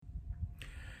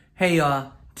Hey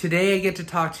y'all, today I get to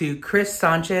talk to Chris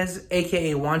Sanchez,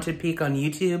 aka Wanted Peak on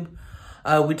YouTube.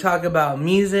 We talk about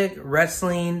music,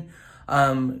 wrestling,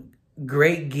 um,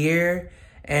 great gear,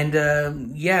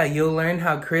 and yeah, you'll learn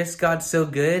how Chris got so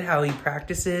good, how he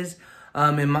practices.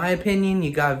 In my opinion, you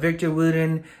got Victor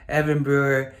Wooten, Evan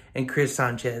Brewer, and Chris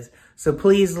Sanchez. So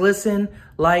please listen,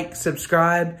 like,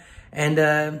 subscribe,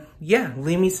 and yeah,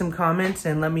 leave me some comments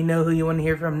and let me know who you want to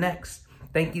hear from next.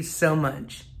 Thank you so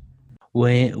much.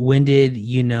 When did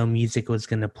you know music was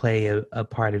going to play a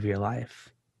part of your life?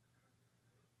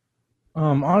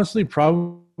 Honestly,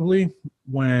 probably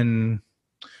when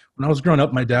I was growing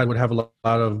up, my dad would have a lot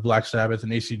of Black Sabbath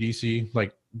and AC/DC,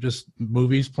 like just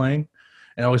movies playing,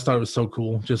 and I always thought it was so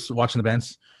cool just watching the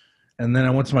bands. And then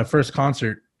I went to my first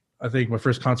concert. I think my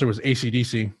first concert was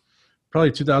AC/DC,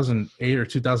 probably 2008 or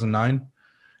 2009.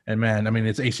 And man, I mean,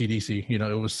 it's AC/DC. You know,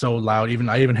 it was so loud. I even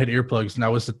had earplugs, and I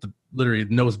was at the literally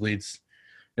nosebleeds.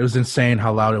 It was insane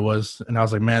how loud it was, and I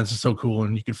was like, man, this is so cool.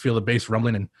 And you could feel the bass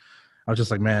rumbling, and I was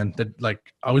just like, man, that like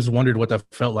I always wondered what that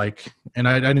felt like, and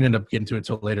I didn't end up getting to it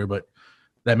till later, but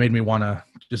that made me want to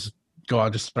just go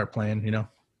out, just start playing, you know.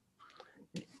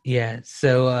 Yeah.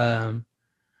 So,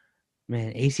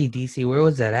 man, ACDC, where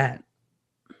was that at?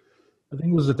 I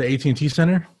think it was at the AT&T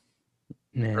Center,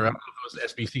 or I don't Man, know if it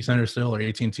was SBC Center still or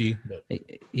AT&T. But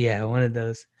yeah, one of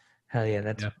those. Hell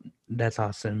yeah, yeah. that's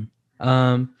awesome.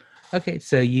 Um, okay,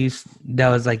 so that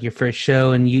was like your first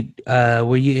show, and you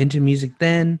were you into music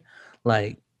then?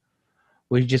 Like,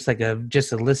 were you just like a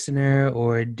listener,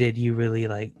 or did you really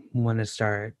like want to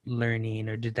start learning,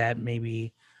 or did that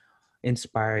maybe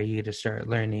inspire you to start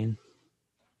learning?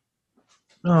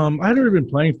 I had already been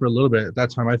playing for a little bit at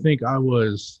that time. I think I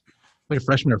was like a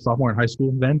freshman or sophomore in high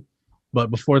school then, but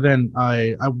before then,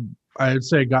 I'd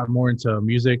say I got more into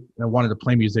music and I wanted to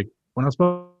play music when I was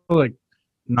probably like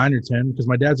 9 or 10, because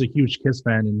my dad's a huge Kiss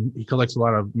fan and he collects a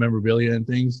lot of memorabilia and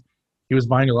things. He was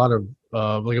buying a lot of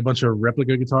like a bunch of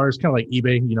replica guitars, kind of like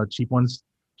eBay, you know, cheap ones,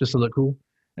 just to look cool.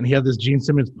 And he had this Gene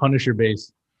Simmons Punisher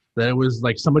bass that it was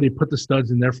like somebody put the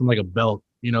studs in there from like a belt,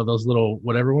 you know, those little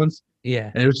whatever ones,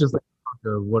 Yeah. and it was just like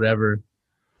whatever.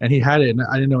 And he had it, and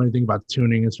I didn't know anything about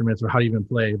tuning instruments or how to even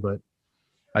play, but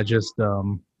I just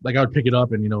like I would pick it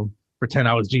up and pretend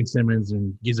I was Gene Simmons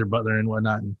and Geezer Butler and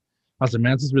whatnot. And I was like,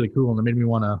 man, this is really cool, and it made me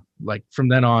want to like from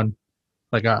then on,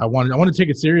 like I wanted to take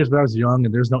it serious, but I was young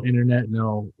and there's no internet,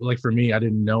 no like for me, I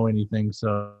didn't know anything,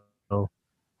 so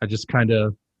I just kind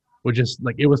of would just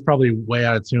like it was probably way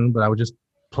out of tune, but I would just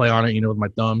play on it, with my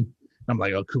thumb. I'm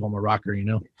like, oh, cool, I'm a rocker.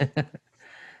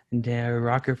 Damn,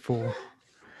 rocker fool.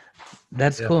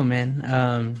 That's Yeah. cool,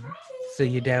 man. So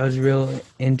your dad was real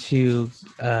into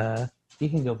you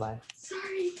can go by.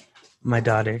 Sorry. My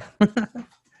daughter.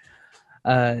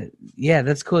 uh yeah,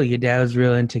 that's cool. Your dad was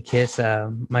real into Kiss.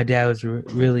 My dad was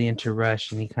really into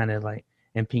Rush, and he kind of like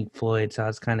and Pink Floyd, so I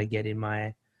was kind of getting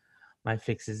my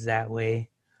fixes that way.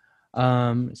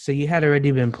 So you had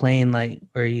already been playing like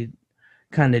or you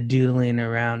kind of doodling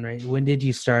around, right? When did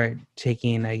you start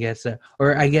taking, I guess,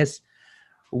 or I guess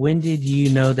when did you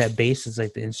know that bass is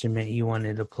like the instrument you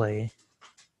wanted to play?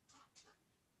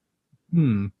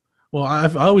 Hmm. Well, I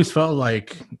always felt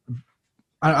like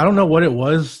I don't know what it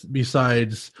was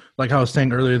besides like I was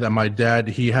saying earlier that my dad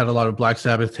he had a lot of Black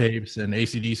Sabbath tapes and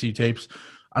AC/DC tapes.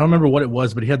 I don't remember what it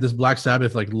was, but he had this Black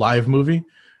Sabbath like live movie,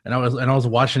 and I was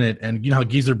watching it, and you know how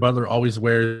Geezer Butler always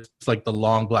wears like the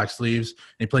long black sleeves, and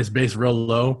he plays bass real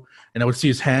low, and I would see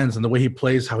his hands and the way he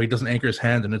plays, how he doesn't anchor his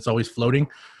hand, and it's always floating.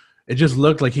 It just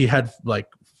looked like he had like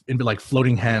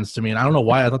floating hands to me, and I don't know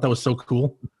why I thought that was so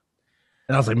cool.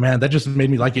 And I was like, man, that just made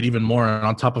me like it even more. And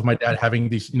on top of my dad having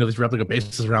these replica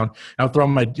bases around, I would throw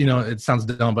on my, it sounds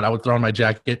dumb, but I would throw on my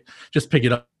jacket, just pick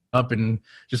it up and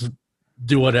just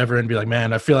do whatever and be like,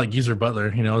 man, I feel like Geezer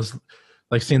Butler. It's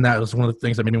like seeing that was one of the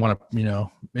things that made me want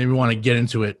to, get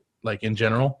into it, like in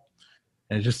general.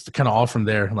 And it just kind of all from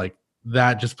there, like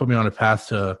that just put me on a path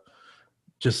to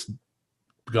just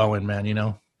going, man.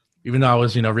 Even though I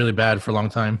was, really bad for a long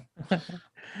time.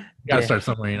 You got to Yeah, start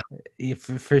somewhere. yeah,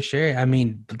 for sure. I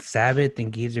mean, Sabbath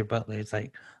and Geezer Butler is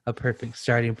like a perfect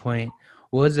starting point.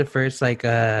 What was the first like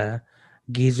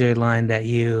Geezer line that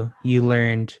you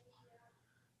learned?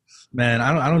 Man,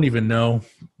 I don't even know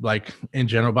like in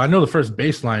general, but I know the first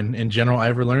baseline in general I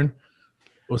ever learned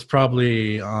was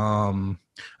probably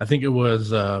I think it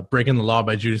was Breaking the Law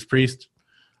by Judas Priest,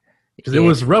 because it Yeah.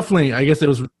 was roughly, I guess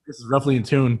this is roughly in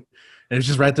tune, and it's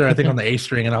just right there I think on the A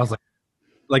string, and I was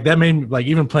like that made me like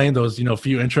even playing those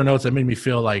few intro notes, that made me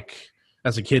feel like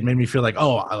as a kid made me feel like,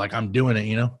 oh, like I'm doing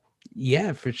it.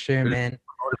 Yeah, for sure, At man.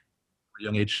 a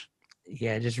young age.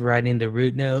 Yeah, just writing the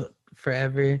root note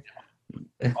forever.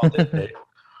 All day.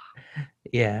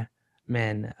 Yeah,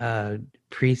 man.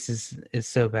 Priest is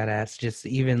so badass. Just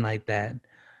even like that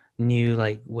new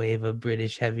like wave of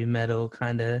British heavy metal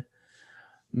kind of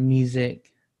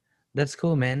music. That's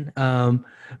cool, man.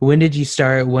 When did you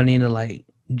start wanting to like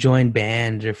join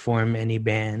bands or form any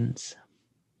bands?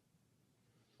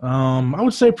 I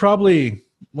would say probably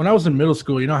when I was in middle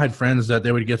school. I had friends that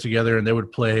they would get together and they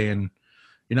would play, and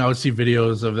I would see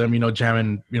videos of them,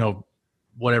 jamming,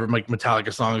 whatever, like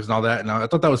Metallica songs and all that. And I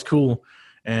thought that was cool.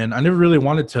 And I never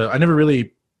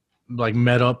really like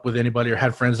met up with anybody or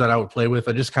had friends that I would play with.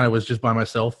 I just kind of was just by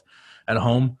myself at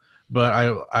home. But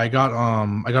I got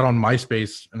on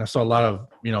MySpace and I saw a lot of,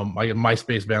 my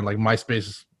MySpace band, like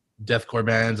MySpace deathcore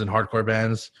bands and hardcore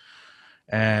bands.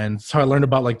 And so I learned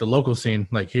about like the local scene,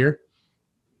 like here.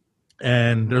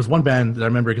 And there's one band that I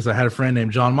remember because I had a friend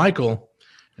named John Michael,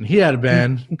 and he had a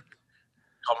band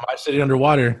called My City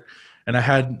Underwater. And I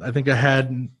had I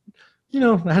had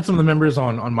some of the members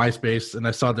on MySpace, and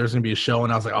I saw there's gonna be a show,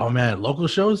 and I was like, oh man, local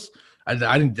shows. I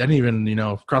didn't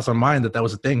even cross my mind that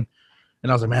was a thing.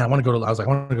 And I was like, man, I want to go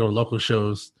to local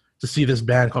shows to see this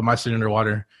band called My City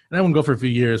Underwater. And I wouldn't go for a few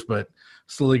years, but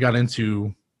slowly got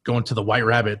into going to the White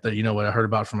Rabbit that what I heard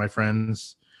about from my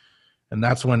friends. And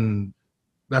that's when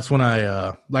I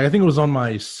I think it was on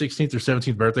my 16th or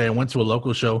 17th birthday. I went to a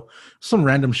local show, some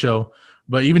random show,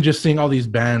 but even just seeing all these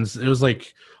bands, it was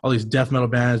like all these death metal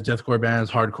bands, deathcore bands,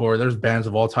 hardcore. There's bands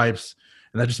of all types,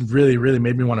 and that just really, really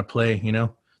made me want to play.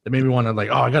 That made me want to like,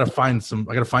 oh, I gotta find some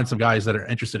guys that are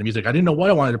interested in music. I didn't know what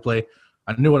I wanted to play.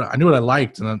 I knew what I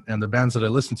liked and the bands that I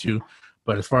listened to,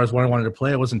 but as far as what I wanted to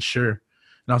play, I wasn't sure.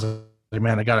 And I was like,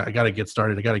 man, I gotta get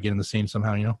started. I gotta get in the scene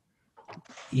somehow.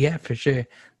 Yeah, for sure.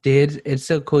 Dude, it's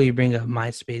so cool you bring up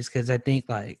MySpace because I think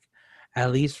like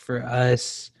at least for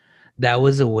us, that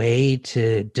was a way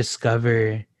to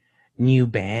discover new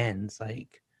bands.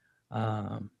 Like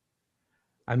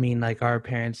I mean like our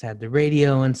parents had the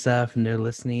radio and stuff and they're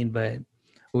listening, but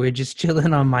we're just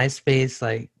chilling on MySpace.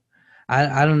 Like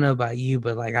I don't know about you,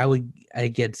 but like I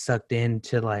get sucked in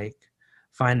to like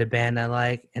find a band I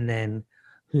like and then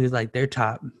who's like their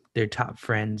top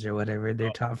friends or whatever,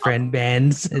 their top friend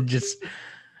bands and just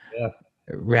Yeah.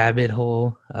 rabbit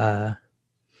hole.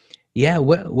 Yeah,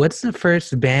 what's the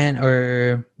first band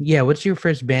or yeah, what's your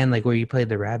first band like where you played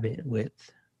the rabbit with?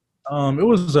 It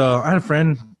was I had a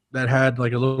friend that had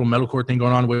like a little metalcore thing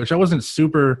going on, which I wasn't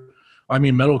super. I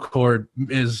mean, metalcore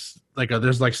is like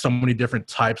there's like so many different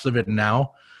types of it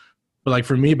now, but like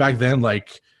for me back then,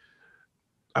 like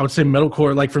I would say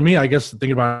metalcore. Like for me, I guess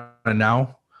thinking about it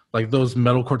now, like those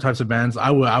metalcore types of bands, I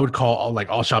would call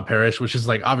All Shall Perish, which is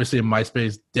like obviously a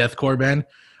MySpace deathcore band.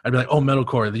 I'd be like, oh,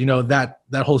 metalcore,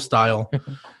 that whole style.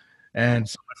 And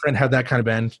so my friend had that kind of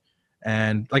band,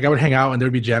 and like I would hang out and they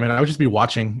would be jamming. I would just be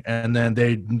watching, and then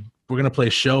they were gonna play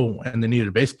a show, and they needed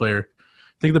a bass player.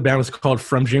 I think the band was called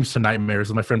From Dreams to Nightmares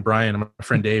with my friend Brian and my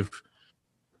friend Dave.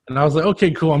 And I was like,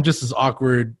 okay, cool. I'm just this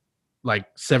awkward, like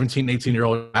 17,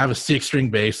 18-year-old. I have a 6-string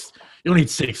bass. You don't need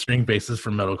 6-string basses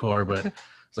for metalcore, but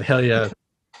it's like, hell yeah.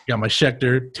 Got my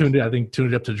Schecter, tuned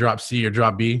it up to drop C or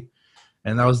drop B.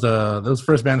 And that was those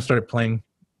first bands started playing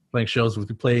shows. We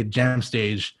played Jam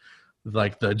Stage,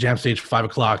 like the Jam Stage 5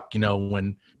 o'clock,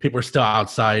 when people were still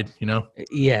outside,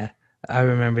 Yeah, I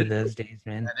remember those days,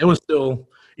 man. And it was still,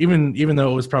 even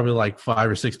though it was probably like 5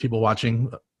 or 6 people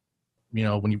watching,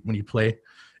 when you play,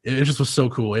 it just was so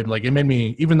cool. It made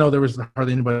me, even though there was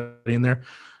hardly anybody in there,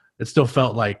 it still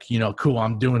felt like, cool,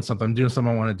 I'm doing something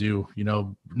I want to do,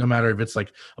 no matter if it's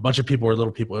like a bunch of people or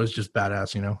little people. It was just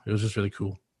badass, it was just really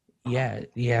cool.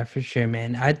 Yeah, for sure,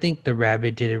 man. I think the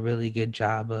Rabbit did a really good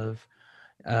job of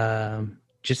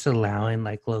just allowing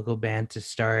like local band to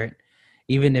start,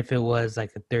 even if it was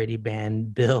like a 30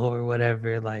 band bill or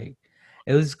whatever. Like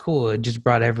it was cool. It just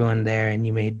brought everyone there, and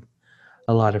you made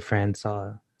a lot of friends.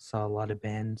 Saw a lot of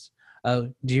bands.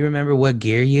 Do you remember what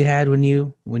gear you had when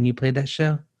you played that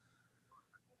show?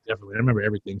 Definitely, I remember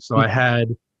everything. So I had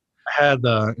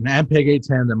an Ampeg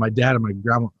 810 that my dad and my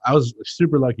grandma. I was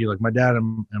super lucky. Like my dad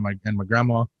and my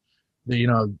grandma, they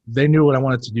knew what I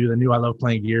wanted to do. They knew I loved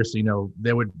playing gear, so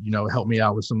they would help me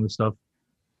out with some of the stuff.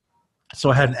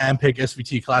 So I had an Ampeg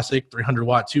SVT Classic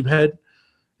 300-watt tube head,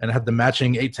 and I had the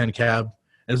matching 810 cab.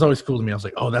 And it's always cool to me. I was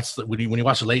like, oh, that's when you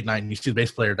watch a late night and you see the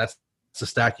bass player, that's the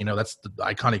stack. That's the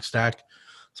iconic stack.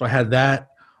 So I had that.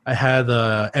 I had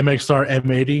the MXR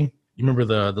M80. You remember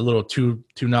the little two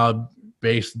knob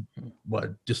bass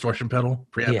distortion pedal,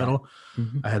 preamp pedal?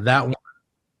 Mm-hmm. I had that one,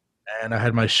 and I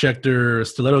had my Schecter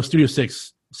Stiletto Studio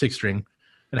 6 string,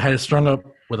 and I had it strung up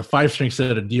with a 5-string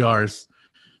set of DRs.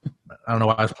 I don't know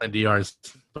why I was playing DRs,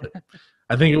 but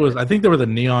I think they were the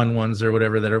neon ones or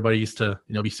whatever that everybody used to,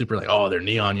 be super like, oh, they're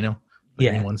neon, the green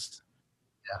Yeah, ones.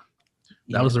 Yeah,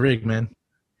 that yeah, was the rig, man.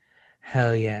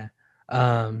 hell yeah.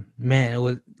 Man, it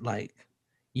was like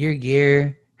your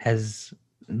gear has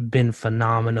been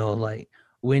phenomenal. Like,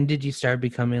 when did you start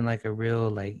becoming like a real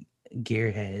like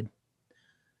gearhead?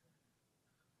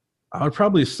 I would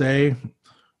probably say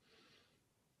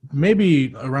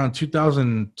maybe around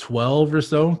 2012 or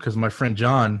so, because my friend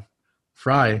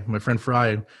Fry,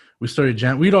 we started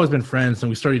jam. We'd always been friends, and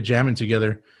we started jamming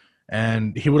together.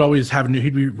 And he would always have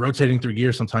he'd be rotating through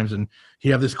gear sometimes, and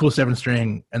he'd have this cool 7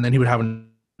 string, and then he would have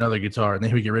another guitar, and then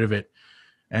he would get rid of it.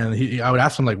 And I would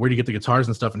ask him like, where do you get the guitars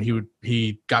and stuff? And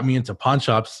he got me into pawn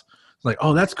shops. Like,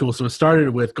 oh, that's cool. So it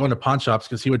started with going to pawn shops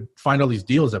because he would find all these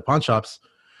deals at pawn shops,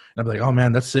 and I'd be like, oh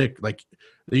man, that's sick. Like,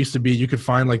 there used to be, you could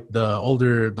find like the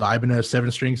Ibanez 7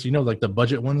 strings, like the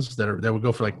budget ones that would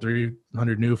go for like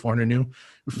 300 new, 400 new.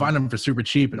 We'd find them for super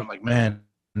cheap, and I'm like, man.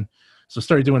 So I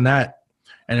started doing that,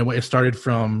 and it started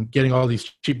from getting all these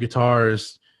cheap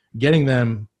guitars, getting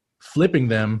them, flipping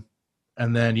them,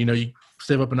 and then you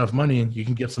save up enough money and you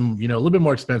can get some, a little bit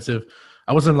more expensive.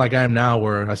 I wasn't like I am now,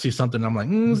 where I see something, I'm like,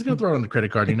 let's go throw it on the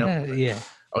credit card. Yeah.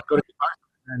 I would go to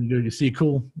and you see,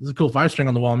 cool. This is a cool 5 string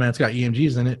on the wall, man. It's got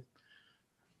EMGs in it.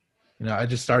 I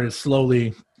just started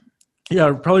slowly.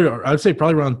 Yeah, I'd say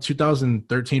probably around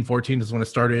 2013, 14 is when I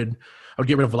started. I would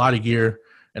get rid of a lot of gear,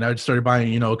 and I started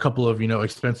buying, a couple of,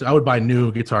 expensive. I would buy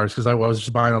new guitars because I was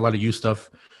just buying a lot of used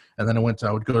stuff. And then I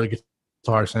would go to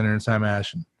Guitar Center in Sam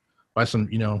Ash and buy some,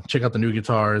 check out the new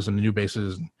guitars and the new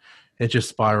basses. And it just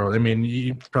spiraled. I mean,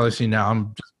 you probably see now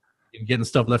I'm just getting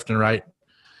stuff left and right.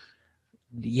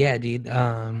 Yeah, dude.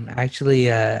 Actually,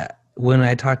 when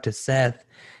I talked to Seth,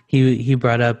 he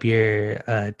brought up your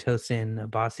Tosin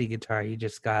Bossy guitar you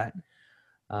just got.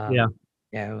 Yeah.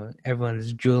 Yeah.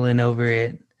 Everyone's drooling over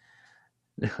it.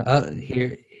 Oh,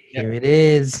 here it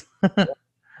is. Yeah,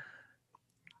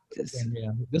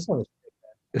 this one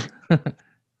is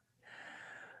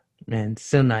man,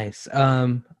 so nice.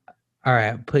 All right,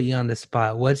 I'll put you on the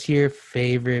spot. What's your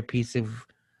favorite piece of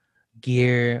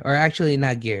gear, or actually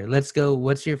not gear? Let's go.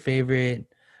 What's your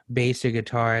favorite bass or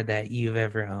guitar that you've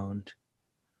ever owned?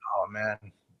 Oh man,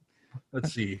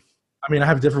 let's see. I mean, I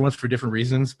have different ones for different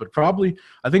reasons, but probably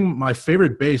I think my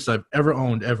favorite bass I've ever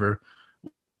owned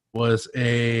was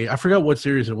I forgot what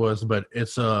series it was, but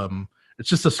it's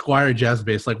just a Squier jazz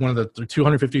bass, like one of the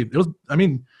 250. It was, I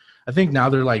mean, I think now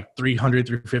they're like 300,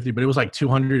 350, but it was like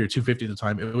 200 or 250 at the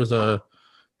time. It was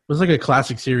like a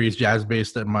classic series jazz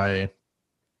bass that my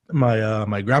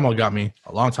grandma got me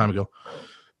a long time ago.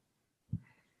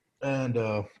 And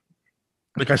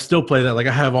like I still play that. Like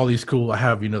I have all these cool. I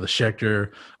have the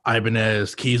Schecter,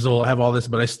 Ibanez, Kiesel. I have all this,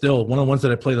 but I still, one of the ones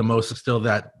that I play the most is still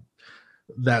that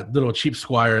little cheap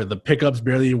Squier. The pickups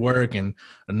barely work, and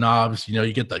the knobs.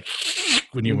 You get the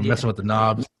when you're messing with the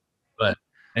knobs,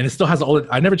 and it still has all.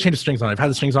 I never changed the strings on it. I've had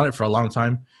the strings on it for a long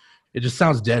time. It just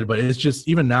sounds dead, but it's just,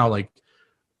 even now, like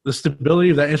the stability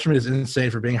of that instrument is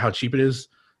insane for being how cheap it is.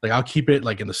 Like I'll keep it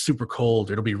like in the super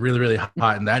cold. It'll be really, really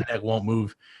hot, and that neck won't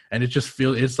move. And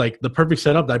it's like the perfect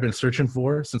setup that I've been searching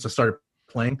for since I started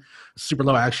playing. Super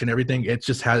low action, everything.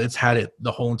 It's had it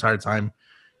the whole entire time.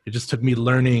 It just took me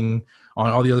learning on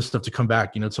all the other stuff to come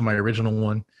back, to my original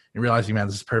one and realizing, man,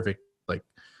 this is perfect. Like,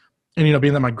 and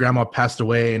being that my grandma passed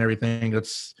away and everything,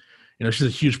 that's, she's a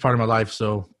huge part of my life.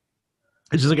 So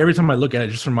it's just like every time I look at it,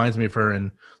 it just reminds me of her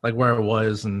and like where I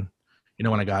was and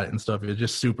when I got it and stuff. It's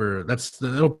just super.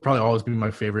 It'll probably always be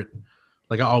my favorite.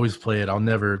 Like I always play it. I'll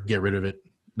never get rid of it,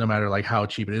 no matter like how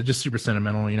cheap it is. It's just super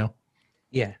sentimental,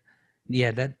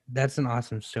 Yeah, that's an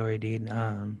awesome story, dude.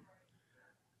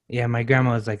 Yeah, my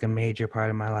grandma was like a major part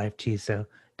of my life too, so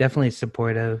definitely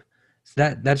supportive.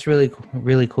 So that's really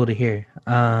really cool to hear.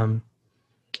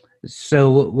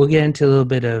 So we'll get into a little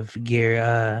bit of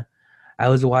gear. I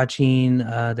was watching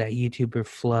that YouTuber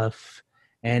Fluff,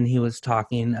 and he was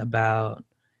talking about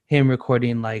him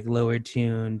recording like lower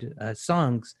tuned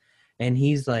songs, and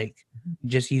he's like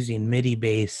just using MIDI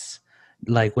bass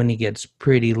like when he gets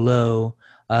pretty low,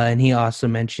 and he also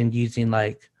mentioned using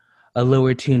like a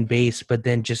lower tuned bass, but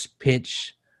then just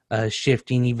pitch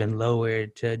shifting even lower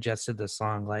to adjust to the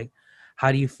song. Like,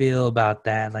 how do you feel about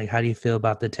that? Like, how do you feel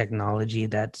about the technology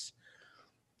that's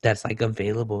like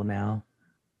available now?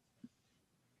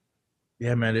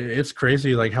 Yeah, man, it's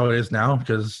crazy like how it is now,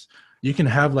 because you can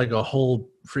have like a whole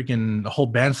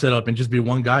band set up and just be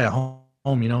one guy at home,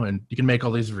 and you can make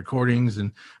all these recordings.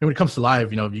 And when it comes to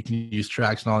live, you can use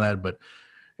tracks and all that, but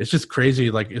it's just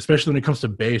crazy. Like, especially when it comes to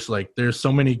bass, like there's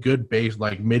so many good bass,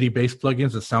 like MIDI bass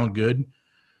plugins that sound good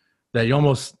that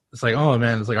it's like, oh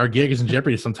man, it's like our gig is in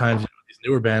jeopardy sometimes. These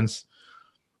newer bands.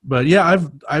 But yeah,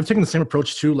 I've taken the same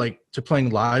approach too, like to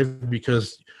playing live,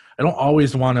 because I don't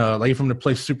always want to, like, if I'm to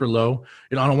play super low,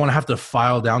 I don't want to have to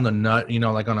file down the nut,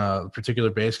 like on a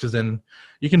particular bass, because then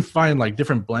you can find like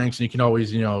different blanks, and you can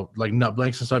always, like nut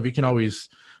blanks and stuff. You can always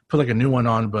put like a new one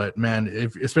on. But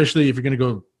man, especially if you're gonna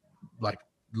go like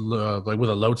with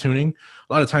a low tuning,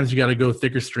 a lot of times you got to go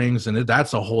thicker strings, and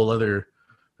that's a whole other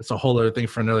thing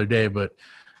for another day. But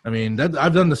I mean,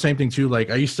 I've done the same thing too.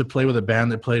 Like I used to play with a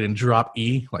band that played in drop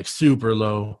E, like super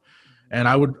low, and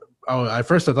at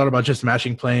first I thought about just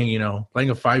matching playing a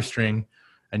 5-string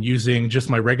and using just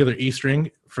my regular E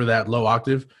string for that low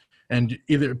octave, and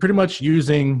either pretty much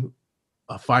using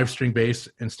a 5-string bass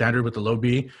in standard with the low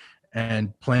B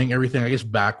and playing everything, I guess,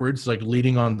 backwards, like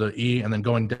leading on the E and then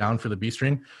going down for the B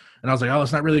string. And I was like, oh,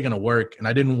 it's not really going to work. And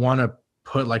I didn't want to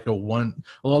put like a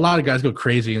lot of guys go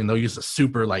crazy and they'll use the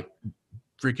super like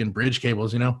freaking bridge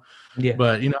cables, Yeah.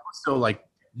 But, still like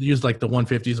use like the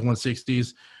 150s and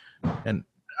 160s. And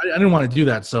I didn't want to do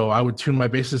that. So I would tune my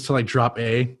basses to like drop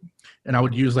A, and I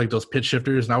would use like those pitch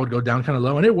shifters, and I would go down kind of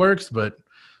low, and it works. But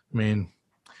I mean,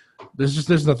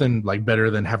 there's nothing like better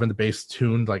than having the bass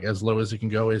tuned like as low as it can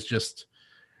go. It's just,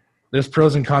 there's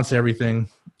pros and cons to everything,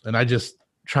 and I just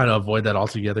try to avoid that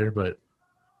altogether. But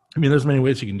I mean, there's many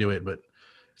ways you can do it, but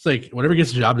it's like whatever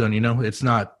gets the job done. It's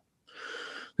not,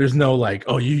 there's no like,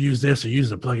 oh, you use this or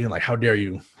use the plugin, like how dare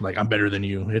you, like I'm better than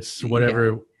you. It's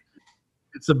whatever. Yeah.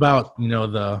 It's about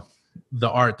the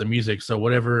art, the music. So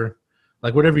whatever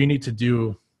you need to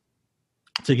do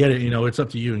to get it, it's up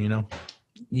to you.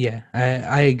 Yeah,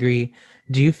 I agree.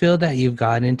 Do you feel that you've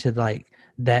gotten into like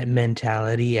that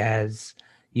mentality as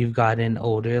you've gotten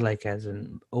older, like as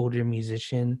an older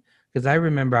musician? Because I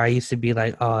remember I used to be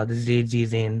like, oh, this dude's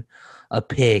using a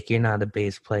pick, you're not a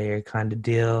bass player kind of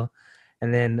deal.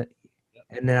 And then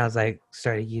I was like,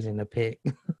 started using a pick.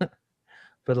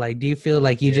 But like, do you feel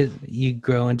like you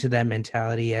grow into that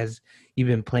mentality as you've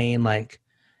been playing? Like,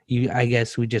 I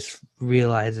guess we just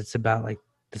realize it's about like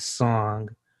the song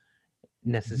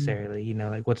necessarily,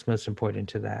 like what's most important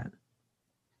to that.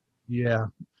 Yeah.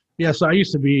 So I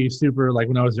used to be super, like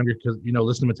when I was younger, because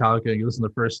listen to Metallica, you listen to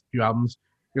the first few albums,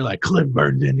 you're like, Cliff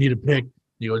Burton didn't need a pick,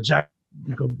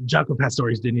 Jaco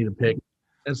Pastorius didn't need a pick.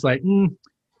 It's like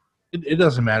it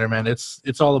doesn't matter, man. It's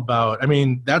all about, I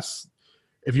mean, that's,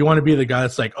 if you want to be the guy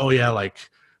that's like, oh yeah, like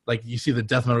you see the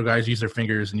death metal guys use their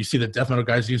fingers, and you see the death metal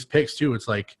guys use picks too. It's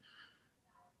like,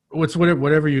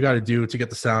 whatever you got to do to get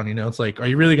the sound. It's like, are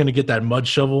you really going to get that mud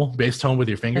shovel bass tone with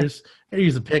your fingers? I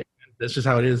use a pick. That's just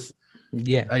how it is.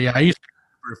 Yeah. I used to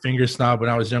be a finger snob when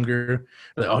I was younger.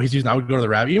 Like, oh, he's using. I would go to the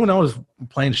rap. Even when I was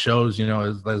playing shows,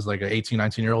 as like an 18,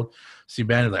 19-year-old, see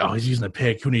band like, oh, he's using a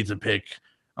pick. Who needs a pick?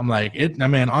 I'm like,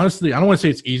 man, honestly, I don't want to say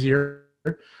it's easier,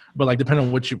 but like depending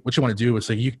on what you want to do, it's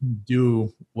like you can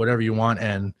do whatever you want,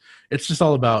 and it's just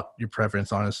all about your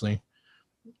preference, honestly.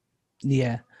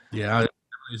 Yeah.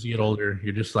 As you get older,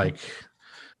 you're just like,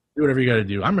 do whatever you got to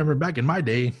do. I remember back in my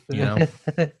day,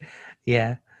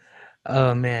 Yeah.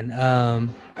 Oh man.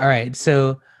 All right.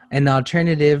 So an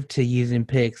alternative to using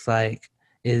picks like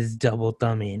is double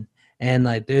thumbing, and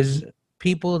like there's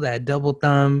people that double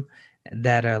thumb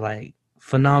that are like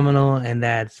phenomenal, and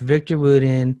that's Victor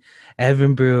Wooten,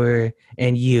 Evan Brewer,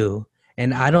 and you.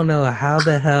 And I don't know how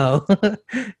the hell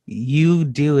you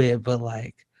do it, but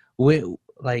like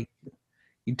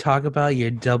you talk about your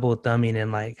double thumbing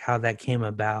and like how that came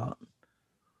about.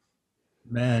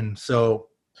 Man, so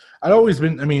I'd always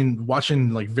been,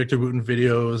 watching like Victor Wooten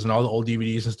videos and all the old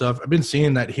DVDs and stuff. I've been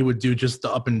seeing that he would do just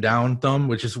the up and down thumb,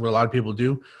 which is what a lot of people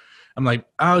do. I'm like,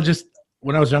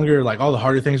 when I was younger, like all the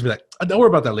harder things, be like, don't worry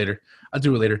about that later. I'll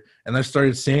do it later. And I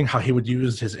started seeing how he would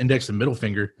use his index and middle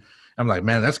finger. I'm like,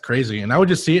 man, that's crazy. And I would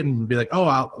just see it and be like,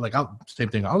 oh, same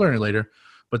thing. I'll learn it later.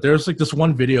 But there's like this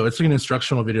one video. It's like an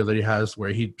instructional video that he has where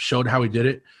he showed how he did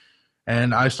it.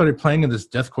 And I started playing in this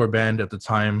deathcore band at the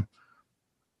time.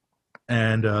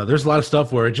 And there's a lot of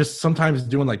stuff where it just sometimes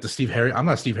doing like the Steve Harris. I'm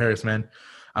not Steve Harris, man.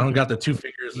 I don't got the 2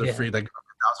 fingers that free like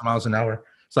 1,000 miles an hour.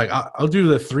 It's like I'll do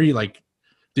the 3. Like,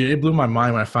 dude, it blew my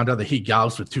mind when I found out that he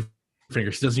gallops with 2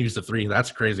 fingers. He doesn't use the 3.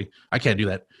 That's crazy. I can't do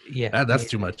that. Yeah, that's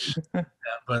too much.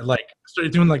 But like, I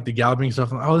started doing like the galloping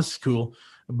stuff. I'm like, oh, this is cool.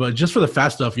 But just for the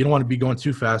fast stuff, you don't want to be going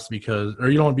too fast or you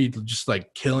don't want to be just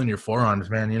like killing your forearms,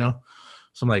 man.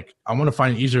 So I'm like, I want to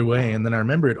find an easier way. And then I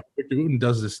remembered Victor Wooten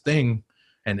does this thing.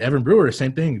 And Evan Brewer,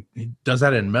 same thing. He does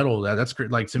that in metal. That's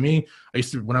great. Like to me,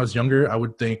 when I was younger, I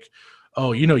would think,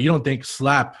 oh, you don't think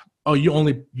slap. Oh, you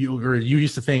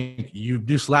used to think you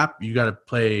do slap, you got to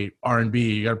play R&B,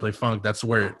 you got to play funk. That's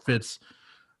where it fits.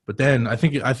 But then I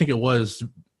think it was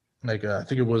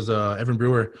Evan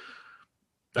Brewer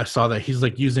I saw that he's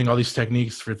like using all these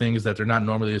techniques for things that they're not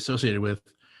normally associated with,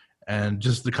 and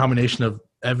just the combination of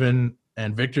Evan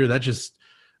and Victor,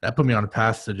 that put me on a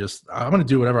path to just I'm gonna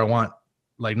do whatever I want,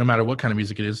 like no matter what kind of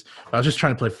music it is. But I was just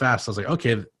trying to play fast. I was like,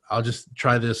 okay, I'll just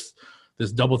try this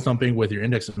double thumping with your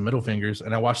index and middle fingers.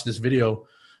 And I watched this video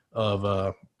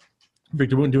of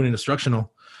Victor Wooten doing an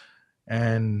instructional,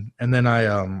 and then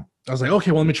I was like,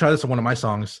 okay, well, let me try this on one of my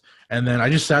songs. And then I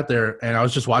just sat there and I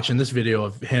was just watching this video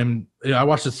of him. I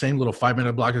watched the same little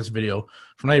 5-minute block of this video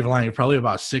from not even lying, probably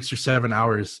about 6 or 7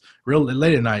 hours, real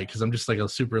late at night, because I'm just like a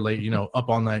super late, up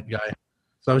all night guy.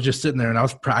 So I was just sitting there and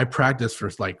I practiced for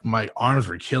like my arms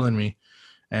were killing me.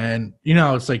 And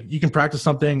it's like you can practice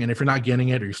something, and if you're not getting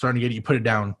it or you're starting to get it, you put it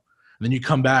down. And then you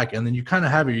come back and then you kind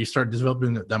of have it. You start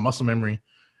developing that muscle memory.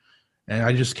 And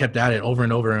I just kept at it over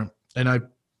and over. And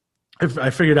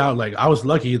I figured out, like, I was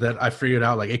lucky that I figured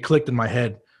out, like, it clicked in my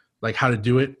head, like, how to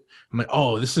do it. I'm like,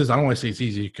 oh, I don't want to say it's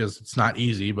easy because it's not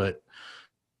easy, but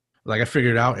like I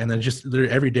figured it out. And then just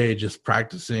every day, just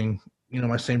practicing,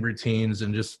 my same routines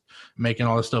and just making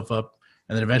all this stuff up.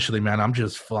 And then eventually, man, I'm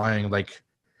just flying. Like,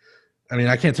 I mean,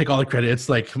 I can't take all the credit. It's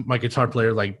like my guitar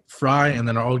player, like Fry, and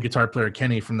then our old guitar player,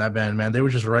 Kenny, from that band, man, they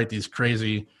would just write these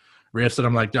crazy riffs that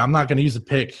I'm like, I'm not going to use a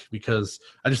pick because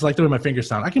I just like the way my fingers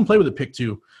sound. I can play with a pick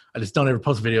too. I just don't ever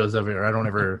post videos of it, or I don't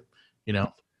ever, I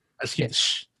just keep,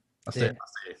 I'll say it.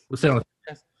 We'll say it on the,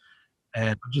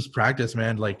 and just practice,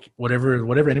 man. Like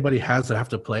whatever anybody has that have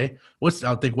to play, what's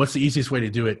the easiest way to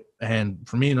do it? And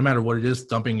for me, no matter what it is,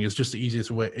 thumping is just the easiest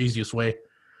way.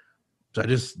 So I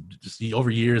just over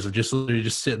years of just literally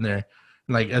just sitting there,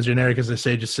 and like as generic as I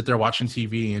say, just sit there watching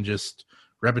TV and just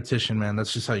repetition, man.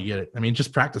 That's just how you get it. I mean,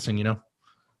 just practicing, that's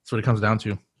what it comes down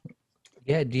to.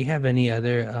 Yeah. Do you have any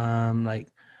other like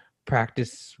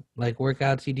practice like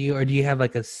workouts you do, or do you have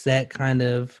like a set kind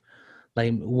of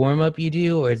like warm up you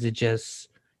do, or is it just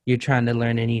you're trying to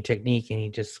learn a new technique and you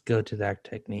just go to that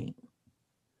technique?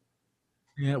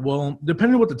 Yeah, well,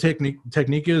 depending on what the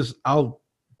technique is, I'll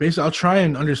try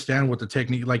and understand what the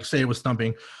technique, like say it was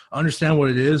thumping, understand what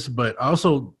it is, but I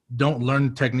also don't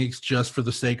learn techniques just for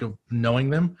the sake of knowing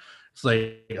them. It's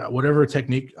like whatever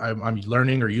technique I'm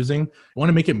learning or using, I want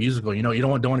to make it musical. You don't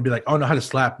want to be like, oh, I know how to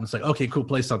slap. And it's like, okay, cool,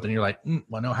 play something. You're like, well,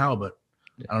 I know how, but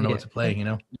I don't know what to play.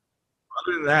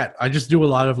 Other than that, I just do a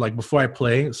lot of like before I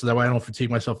play, so that way I don't fatigue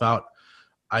myself out.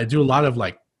 I do a lot of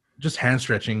like just hand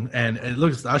stretching, and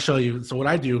I'll show you. So what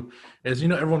I do is,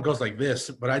 everyone goes like this,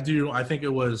 but I think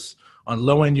it was on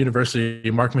Low End University,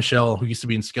 Mark Michelle, who used to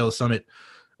be in Scala Summit.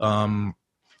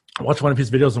 Watch one of his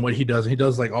videos and what he does. And he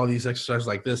does like all these exercises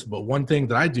like this. But one thing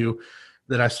that I do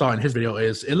that I saw in his video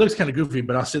is it looks kind of goofy,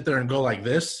 but I'll sit there and go like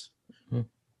this,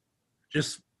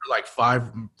 just for like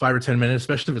 5 or 10 minutes,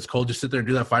 especially if it's cold. Just sit there and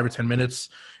do that 5 or 10 minutes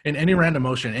in any random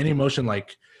motion,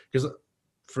 like, because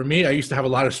for me, I used to have a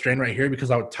lot of strain right here because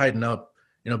I would tighten up,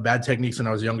 bad techniques when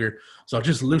I was younger. So I'll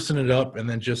just loosen it up and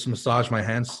then just massage my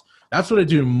hands. That's what I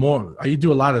do more. I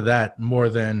do a lot of that more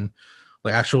than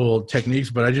like actual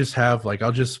techniques, but I just have like,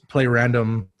 I'll just play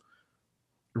random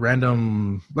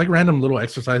little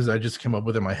exercises I just came up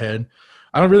with in my head.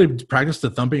 I don't really practice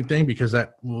the thumping thing because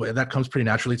that comes pretty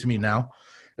naturally to me now.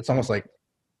 It's almost like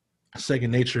second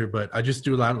nature, but I just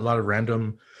do a lot of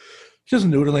random, just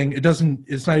noodling.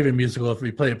 It's not even musical. If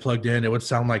we play it plugged in, it would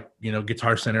sound like,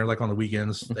 Guitar Center, like on the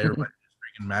weekends, everybody's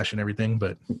freaking mashing everything.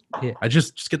 But yeah, I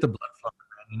just get the blood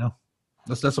flowing,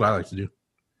 That's what I like to do.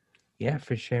 Yeah,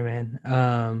 for sure,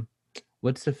 man.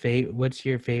 What's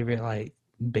your favorite like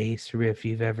bass riff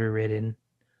you've ever written?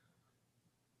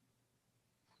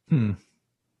 Well,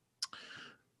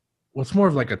 it's more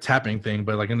of like a tapping thing,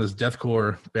 but like in this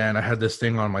deathcore band, I had this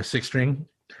thing on my 6-string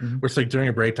where it's like during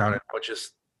a breakdown, I would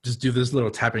just do this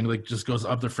little tapping, like just goes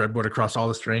up the fretboard across all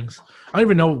the strings. I don't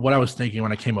even know what I was thinking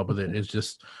when I came up with it. It's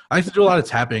just, I like to do a lot of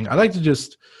tapping. I like to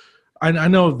just, I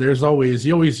know there's always,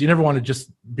 you never want to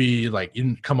just be like,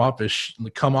 come off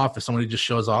as somebody just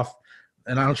shows off.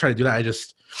 And I don't try to do that.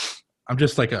 I'm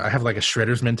just like, I have like a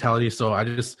shredder's mentality. So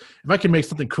if I can make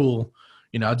something cool,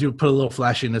 I'll put a little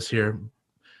flashiness here.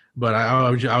 But I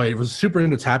was super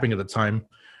into tapping at the time.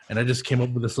 And I just came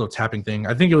up with this little tapping thing.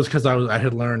 I think it was because I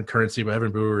had learned Currency by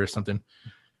Evan Brewer or something.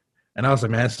 And I was like,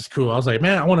 man, this is cool. I was like,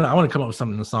 man, I want to come up with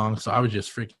something in the song. So I was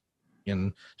just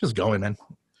freaking just going, man.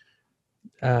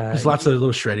 There's lots of little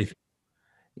shreddy.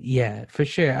 Yeah, for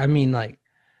sure. I mean, like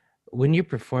when you're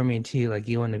performing too, like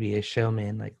you want to be a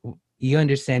showman. Like you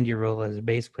understand your role as a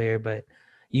bass player, but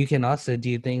you can also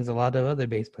do things a lot of other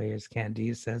bass players can't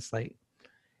do. So it's like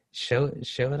show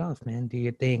it off, man. Do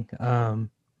your thing.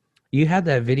 You had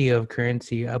that video of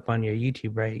Currency up on your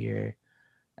YouTube, right? Your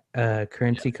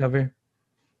Currency cover.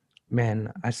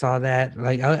 Man, I saw that.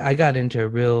 Like, I got into a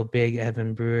real big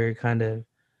Evan Brewer kind of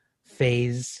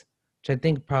phase, which I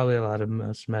think probably a lot of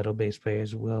most metal bass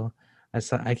players will.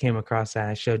 I came across that.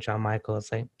 I showed John Michael.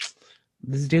 It's like,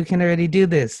 this dude can already do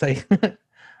this. Like,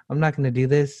 I'm not gonna do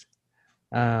this.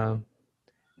 Um,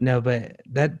 no, but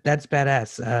that's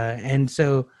badass. And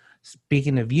so,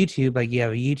 speaking of YouTube, like you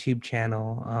have a YouTube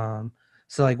channel.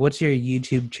 So like, what's your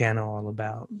YouTube channel all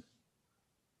about?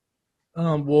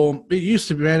 Well, it used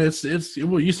to be, man. It used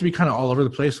to be kind of all over the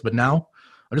place, but now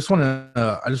I just want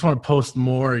to post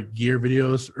more gear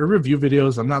videos or review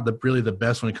videos. I'm not really the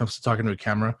best when it comes to talking to a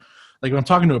camera. Like when I'm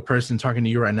talking to a person, talking to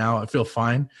you right now, I feel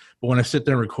fine. But when I sit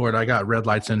there and record, I got red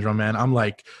light syndrome, man. I'm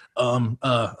like, So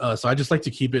I just like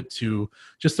to keep it to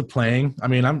just the playing. I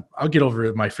mean, I'll get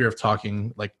over my fear of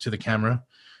talking like to the camera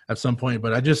at some point,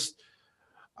 but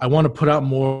I want to put out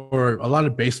a lot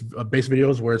of bass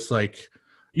videos where it's like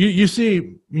you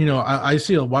see, I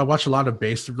watch a lot of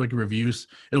bass like reviews.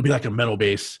 It'll be like a metal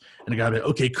bass, and a guy will be like,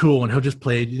 okay, cool, and he'll just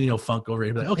play funk over it.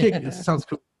 He'll be like, okay, it sounds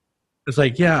cool. It's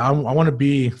like, yeah, I want to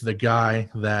be the guy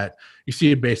that you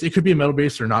see a bass. It could be a metal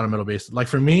bass or not a metal bass. Like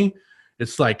for me,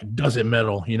 it's like, does it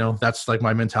metal? That's like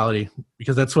my mentality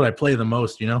because that's what I play the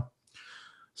most.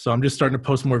 So I'm just starting to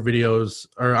post more videos,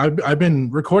 or I've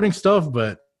been recording stuff,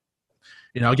 but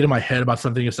I'll get in my head about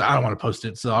something and say, I don't want to post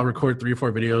it. So I'll record 3 or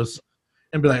 4 videos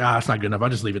and be like, it's not good enough. I'll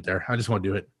just leave it there. I just want to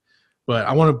do it. But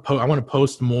I want to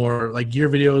post more like gear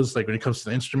videos, like when it comes to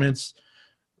the instruments,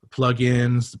 the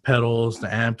plugins, the pedals,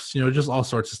 the amps, just all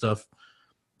sorts of stuff.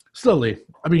 Slowly.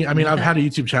 I mean, I've had a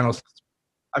YouTube channel.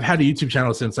 I've had a YouTube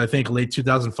channel since I think late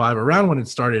 2005, around when it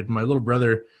started. My little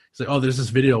brother, he's like, oh, there's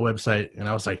this video website. And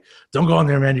I was like, don't go on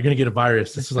there, man. You're going to get a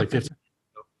virus. This is like 15.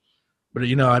 But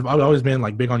I've always been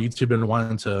like big on YouTube and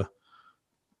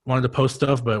wanted to post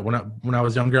stuff. But when I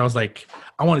was younger, I was like,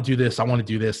 I want to do this. I want to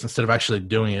do this instead of actually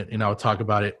doing it. I would talk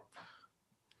about it.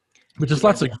 But just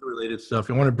lots of related stuff.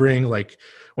 I want to bring like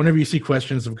whenever you see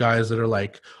questions of guys that are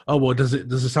like, oh well, does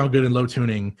it sound good in low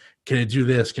tuning? Can it do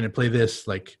this? Can it play this?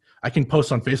 Like I can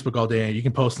post on Facebook all day and you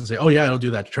can post and say, oh yeah, it'll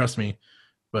do that. Trust me.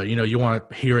 But you want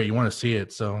to hear it, you want to see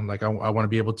it. So like I want to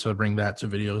be able to bring that to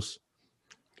videos.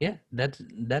 Yeah, that's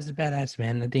badass,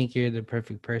 man. I think you're the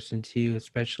perfect person too,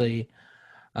 especially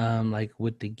like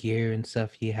with the gear and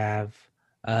stuff you have,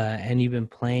 and you've been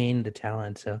playing the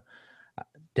talent. So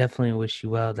definitely wish you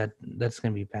well. That's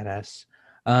gonna be badass.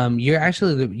 You're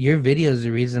actually your video is the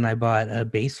reason I bought a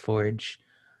Bass Forge,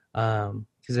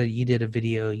 because you did a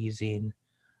video using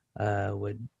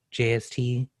with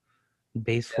JST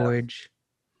Bass Forge.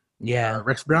 Yeah,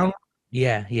 Rex Brown.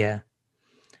 yeah. Yeah.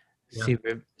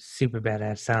 Super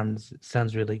badass.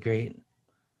 Sounds really great.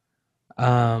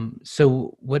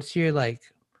 So what's your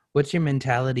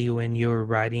mentality when you're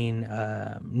writing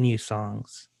new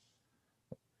songs?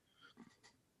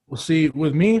 Well, see,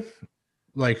 with me,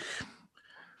 like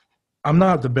I'm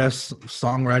not the best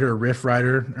songwriter or riff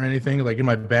writer or anything. Like in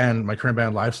my current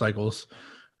band, Life Cycles,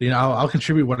 I'll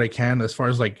contribute what I can as far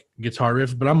as like guitar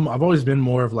riffs. But I've always been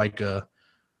more of like I've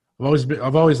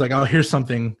always like I'll hear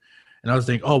something and I was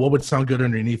thinking, oh, what would sound good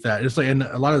underneath that? It's like, and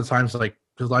a lot of the times, like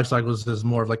because Life Cycles is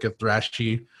more of like a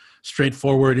thrashy,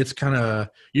 straightforward. It's kind of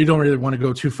you don't really want to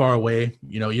go too far away.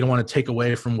 You don't want to take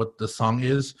away from what the song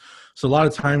is. So a lot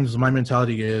of times, my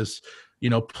mentality is,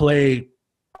 I'll play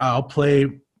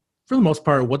for the most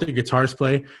part what the guitars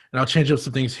play, and I'll change up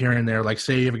some things here and there. Like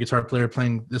say you have a guitar player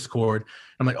playing this chord,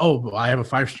 I'm like, oh, I have a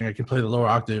 5-string, I can play the lower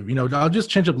octave. I'll just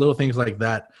change up little things like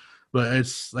that. But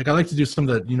it's like I like to do some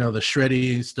of the the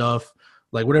shreddy stuff,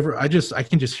 like whatever. I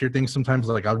can just hear things sometimes.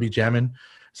 Like I'll be jamming,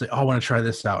 say, oh, I want to try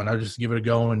this out, and I'll just give it a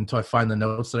go until I find the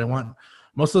notes that I want.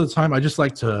 Most of the time, I just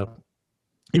like to,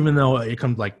 even though it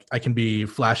comes like I can be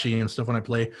flashy and stuff when I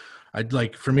play.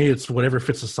 For me, it's whatever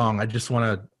fits the song. I just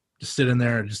want to just sit in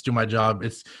there and just do my job.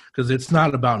 It's because it's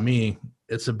not about me.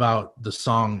 It's about the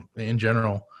song in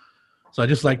general. So I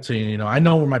just like to, I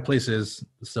know where my place is.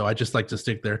 So I just like to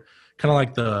stick there. Kind of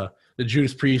like the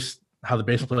Judas Priest, how the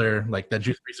bass player, like that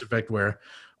Judas Priest effect where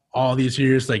all these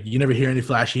years, like you never hear any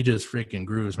flash. He just freaking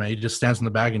grooves, man. He just stands in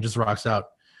the back and just rocks out.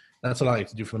 That's what I like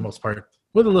to do for the most part,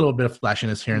 with a little bit of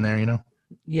flashiness here and there.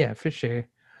 Yeah, for sure.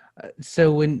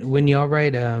 So when y'all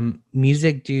write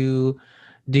music, do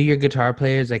your guitar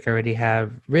players like already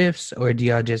have riffs, or do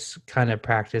y'all just kind of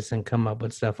practice and come up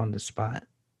with stuff on the spot?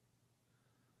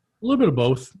 A little bit of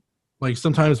both. Like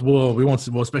sometimes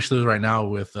especially right now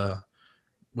with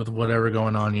whatever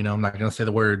going on, I'm not gonna say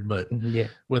the word, but Yeah,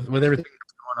 with everything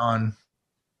that's going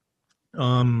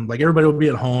on, like everybody will be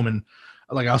at home and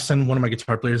like I'll send one of my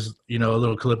guitar players, you know, a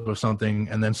little clip of something,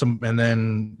 and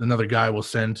then another guy will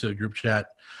send to a group chat,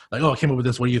 like, oh, I came up with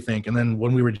this. What do you think? And then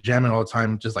when we were jamming all the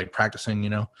time, just like practicing, you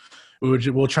know,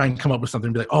 we'll try and come up with something,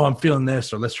 and be like, oh, I'm feeling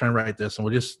this, or let's try and write this, and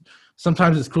we'll just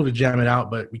sometimes it's cool to jam it out,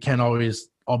 but we can't always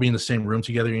all be in the same room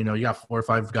together. You know, you got 4 or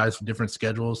 5 guys with different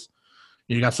schedules.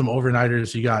 You got some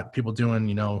overnighters. You got people doing,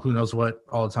 you know, who knows what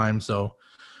all the time. So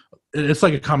it's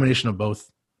like a combination of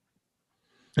both.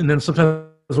 And then sometimes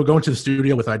we'll go into the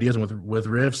studio with ideas and with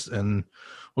riffs, and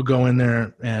we'll go in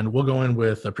there and we'll go in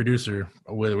with a producer,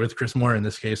 with Chris Moore in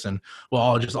this case, and we'll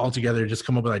all together just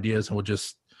come up with ideas, and we'll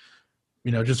just,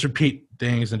 you know, just repeat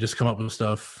things and just come up with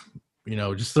stuff. You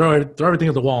know, just throw everything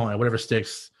at the wall and whatever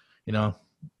sticks. You know.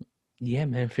 Yeah,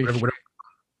 man. For sure.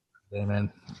 Yeah,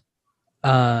 man.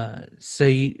 So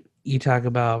you talk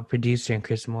about producer and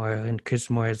Chris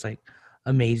Moore is like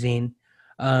amazing.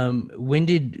 When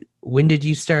did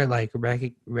you start like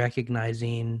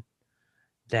recognizing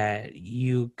that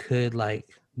you could like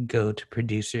go to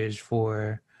producers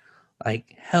for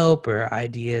like help or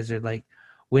ideas, or like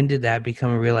when did that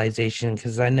become a realization?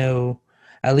 Because I know,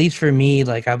 at least for me,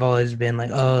 like I've always been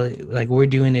like, oh, like we're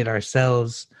doing it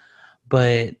ourselves,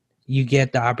 but you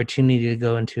get the opportunity to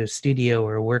go into a studio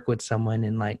or work with someone,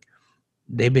 and like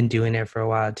they've been doing it for a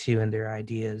while too, and their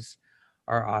ideas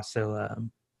are also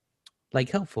like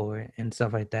helpful and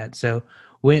stuff like that. So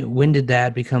when did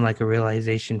that become like a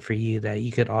realization for you that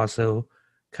you could also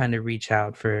kind of reach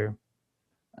out for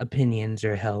opinions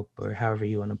or help, or however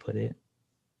you want to put it?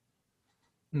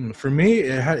 For me,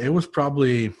 it was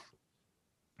probably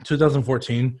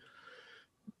 2014.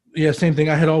 Yeah, same thing.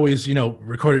 I had always, you know,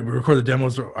 record the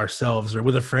demos ourselves, or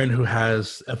with a friend who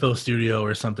has FL Studio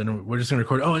or something. We're just gonna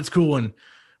record. Oh, it's cool, and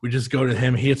we just go to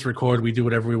him. He hits record. We do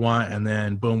whatever we want, and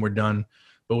then boom, we're done.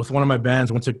 But with one of my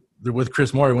bands, with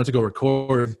Chris Moore, I went to go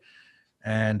record,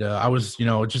 and I was, you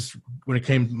know, just when it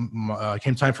came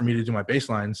time for me to do my bass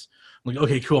lines, I'm like,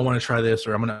 okay, cool, I want to try this,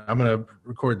 or I'm gonna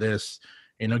record this.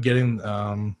 You know,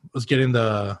 was getting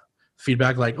the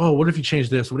feedback like, oh, what if you change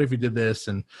this? What if you did this?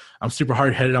 And I'm super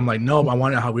hard headed. I'm like, no, I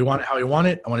want it how we want it, how we want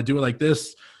it. I want to do it like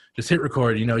this. Just hit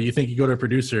record. You know, you think you go to a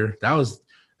producer. That was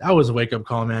a wake up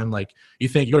call, man. Like, you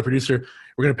think you go to a producer,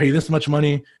 we're going to pay you this much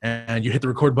money, and you hit the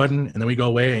record button, and then we go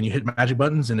away and you hit magic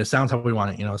buttons and it sounds how we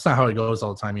want it. You know, it's not how it goes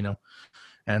all the time, you know?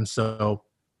 And so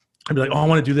I'd be like, oh, I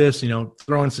want to do this, you know,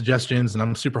 throw in suggestions, and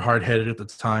I'm super hard headed at the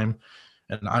time.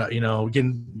 And I, you know, get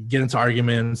into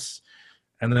arguments.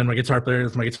 And then my guitar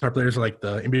players are like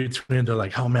the in between. They're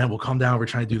like, "Oh man, we'll calm down. We're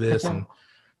trying to do this." And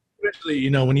eventually, you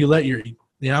know, when you let I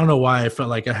don't know why I felt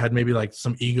like I had maybe like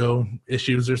some ego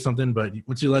issues or something, but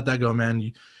once you let that go,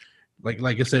 man,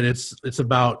 like I said, it's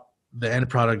about the end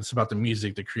product. It's about the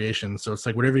music, the creation. So it's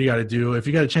like whatever you got to do. If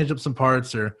you got to change up some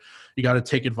parts, or you got to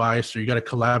take advice, or you got to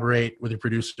collaborate with your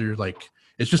producer, like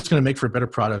it's just gonna make for a better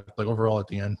product, like overall at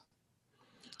the end.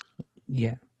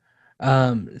 Yeah.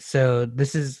 So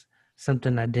this is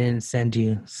something I didn't send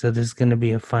you. So this is going to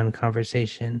be a fun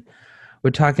conversation.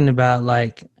 We're talking about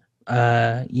like,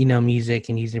 you know, music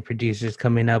and using producers,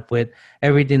 coming up with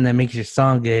everything that makes your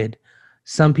song good.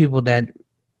 Some people that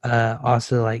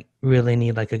also like really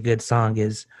need like a good song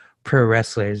is pro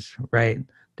wrestlers, right?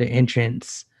 Their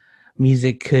entrance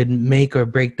music could make or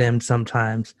break them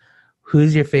sometimes.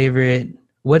 What's your favorite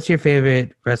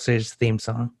wrestler's theme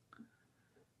song?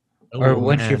 Or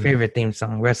what's your favorite theme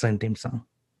song, wrestling theme song?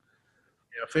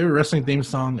 Yeah, favorite wrestling theme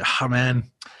song? Oh, man.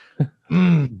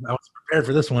 I was prepared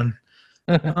for this one.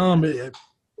 Like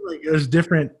there's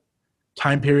different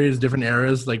time periods, different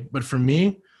eras. Like, but for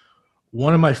me,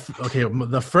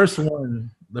 the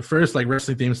first like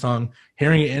wrestling theme song,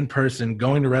 hearing it in person,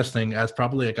 going to wrestling as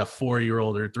probably like a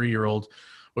 4-year-old or 3-year-old,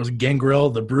 was Gangrel,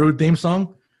 the Brood theme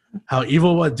song. How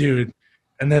evil was, dude?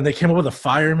 And then they came up with a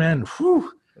fireman.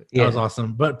 Whew. That was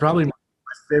awesome. But probably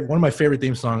one of my favorite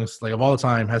theme songs, like of all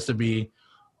time, has to be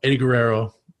Eddie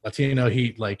Guerrero, Latino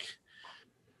Heat. Like,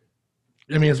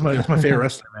 I mean, it's my favorite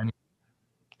wrestler, man.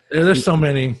 There's so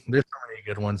many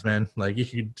good ones, man. Like, you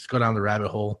could just go down the rabbit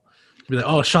hole. Be like,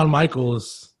 oh, Shawn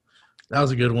Michaels, that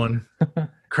was a good one.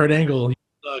 Kurt Angle,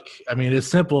 look. I mean, it's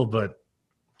simple, but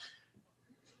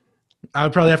I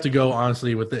would probably have to go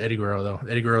honestly with the Eddie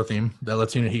Guerrero theme, the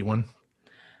Latino Heat one.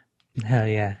 Hell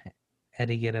yeah.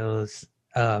 Eddie Guerrero's,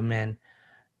 oh man,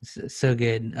 so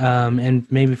good.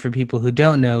 And maybe for people who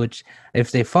don't know, which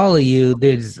if they follow you,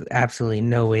 there's absolutely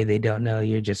no way they don't know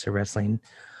you're just a wrestling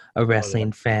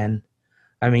fan.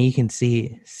 I mean, you can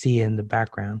see in the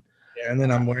background. Yeah, and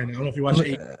then I'm wearing, I don't know if you watch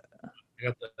it, I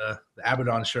got the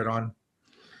Abaddon shirt on.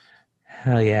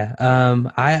 Hell yeah.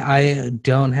 I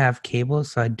don't have cable,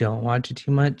 so I don't watch it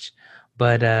too much,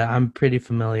 but I'm pretty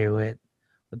familiar with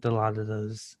with a lot of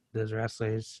those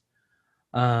wrestlers.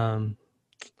 Um,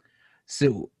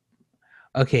 so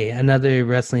okay, another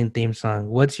wrestling theme song.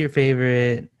 What's your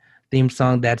favorite theme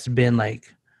song that's been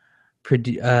like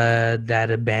that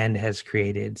a band has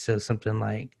created? So something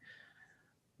like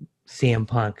CM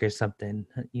Punk or something.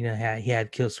 You know, he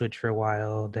had Kill Switch for a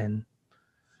while, then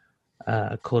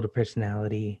Cult of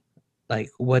Personality. Like,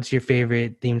 what's your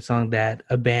favorite theme song that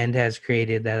a band has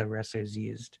created that a wrestler's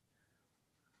used?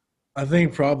 I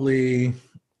think probably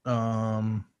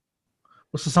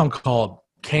what's the song called?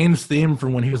 Kane's theme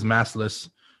from when he was maskless.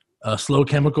 Slow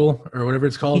Chemical or whatever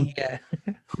it's called. Yeah.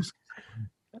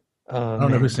 I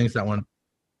don't know who sings that one.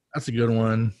 That's a good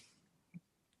one.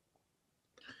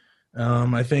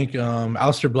 I think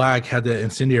Aleister Black had the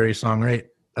Incendiary song, right?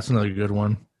 That's another good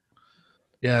one.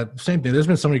 Yeah, same thing. There's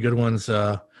been so many good ones.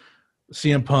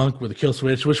 CM Punk with the Kill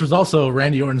Switch, which was also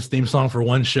Randy Orton's theme song for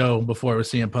one show before it was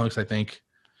CM Punk's, I think.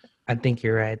 I think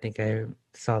you're right. I think I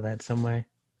saw that somewhere.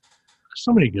 There's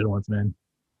so many good ones, man.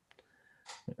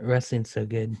 Wrestling's so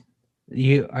good. Are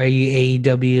you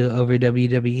AEW over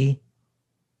WWE?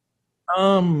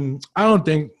 I don't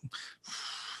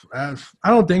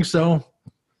think so.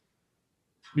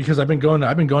 Because I've been going to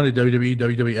WWE,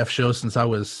 WWF shows since I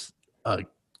was a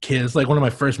kid. It's like one of my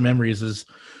first memories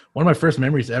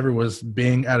ever was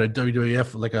being at a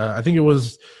WWF. Like I think it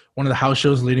was one of the house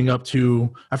shows leading up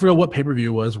to, I forgot what pay-per-view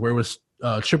it was, where it was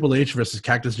Triple H versus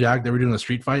Cactus Jack. They were doing the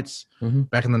street fights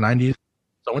back in the 90s.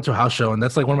 So I went to a house show, and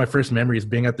that's like one of my first memories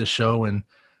being at this show and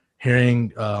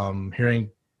hearing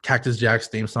Cactus Jack's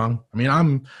theme song. I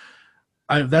mean,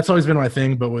 that's always been my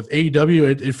thing, but with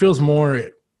AEW, it feels more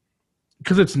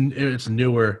because it's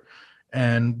newer,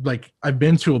 and like I've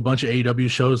been to a bunch of AEW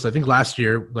shows. I think last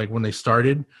year, like when they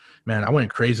started, man, I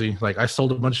went crazy. Like I had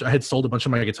sold a bunch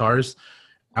of my guitars.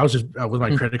 I was just with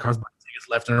my credit cards, buying tickets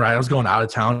left and right. I was going out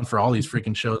of town for all these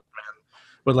freaking shows, man.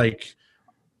 But like,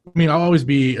 I mean, I'll always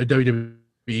be a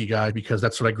WWE guy because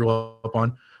that's what I grew up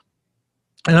on.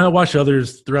 And I watched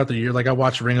others throughout the year. Like I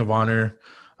watched Ring of Honor.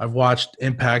 I've watched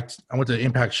Impact. I went to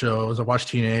Impact shows. I watched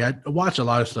TNA. I watched a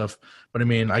lot of stuff. But I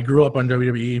mean, I grew up on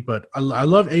WWE. But I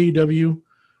love AEW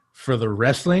for the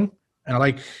wrestling, and I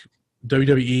like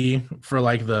WWE for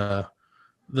like the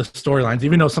storylines.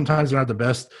 Even though sometimes they're not the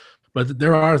best, but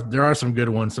there are some good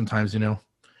ones sometimes, you know.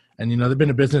 And you know they've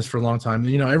been in business for a long time.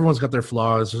 You know everyone's got their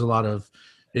flaws. There's a lot of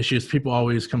issues. People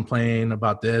always complain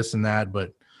about this and that,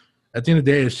 but at the end of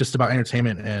the day, it's just about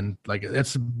entertainment, and like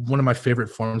that's one of my favorite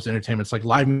forms of entertainment. It's like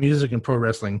live music and pro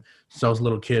wrestling, since I was a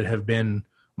little kid, have been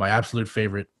my absolute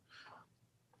favorite.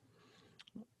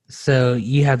 So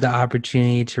you had the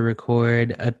opportunity to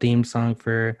record a theme song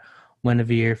for one of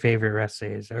your favorite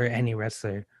wrestlers or any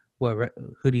wrestler.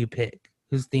 Who do you pick?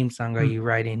 Whose theme song are you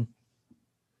writing?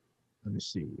 Let me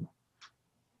see.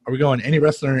 Are we going any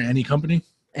wrestler in any company?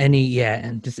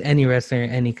 And just any wrestler,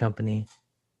 any company.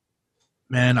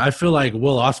 Man, I feel like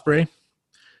Will Ospreay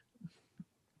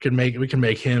we can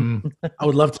make him. I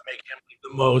would love to make him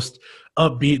the most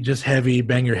upbeat, just heavy,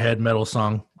 bang your head metal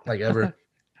song like ever.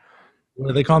 What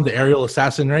do they call him? The Aerial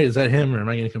Assassin, right? Is that him, or am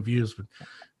I getting confused? But,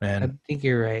 man, I think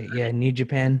you're right. Yeah, New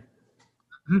Japan.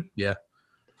 Yeah,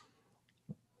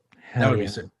 Hell that would yeah.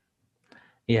 be sick.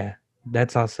 Yeah,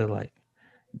 that's also like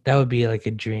that would be like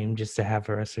a dream just to have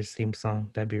a wrestler's theme song.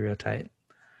 That'd be real tight.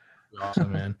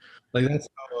 Awesome, man. Like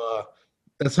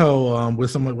that's how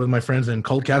with my friends in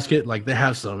Cold Casket, like they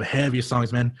have some heavy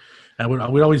songs, man. And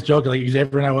we'd always joke, like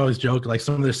Xavier and I would always joke, like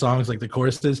some of their songs, like the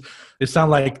choruses, it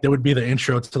sound like they would be the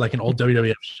intro to like an old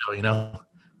WWF show, you know?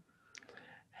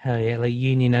 Hell yeah, like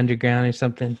Union Underground or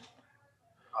something.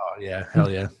 Oh yeah,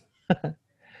 hell yeah.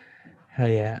 Hell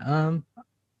yeah.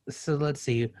 So let's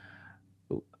see.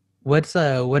 What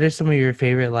are some of your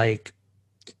favorite like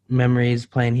memories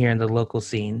playing here in the local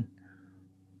scene?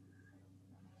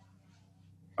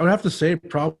 I would have to say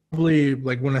probably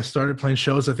like when I started playing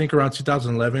shows, I think around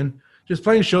 2011, just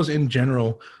playing shows in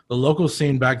general. The local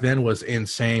scene back then was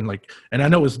insane. Like, and I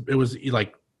know it was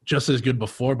like just as good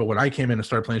before, but when I came in and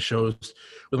started playing shows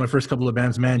with my first couple of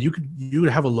bands, man, you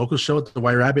would have a local show at the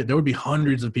White Rabbit. There would be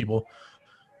hundreds of people.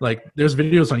 Like there's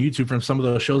videos on YouTube from some of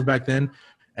those shows back then,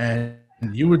 and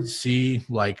you would see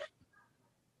like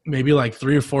maybe like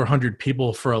 300 or 400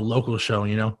 people for a local show,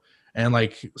 you know? And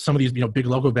like some of these, you know, big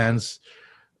local bands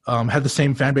had the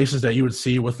same fan bases that you would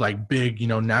see with like big, you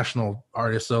know, national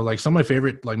artists. So like some of my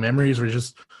favorite like memories were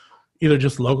just either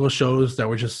just local shows that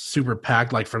were just super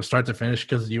packed, like from start to finish,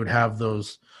 because you would have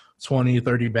those 20,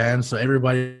 30 bands. So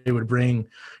everybody would bring,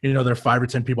 you know, their 5 or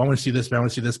 10 people. I want to see this band. I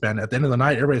want to see this band. At the end of the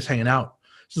night, everybody's hanging out.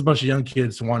 Just a bunch of young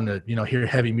kids wanting to, you know, hear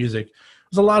heavy music. It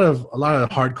was a lot of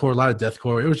hardcore, a lot of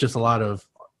deathcore. It was just a lot of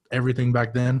everything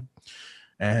back then.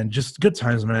 And just good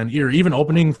times, man. You're even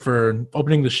opening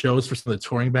the shows for some of the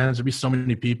touring bands. There'd be so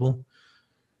many people.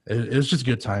 It was just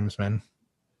good times, man.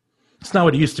 It's not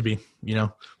what it used to be, you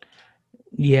know.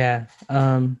 Yeah.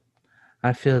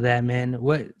 I feel that, man.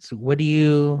 What do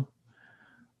you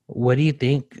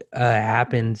think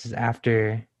happens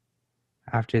after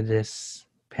this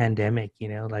pandemic? You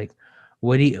know, like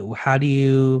what do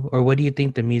you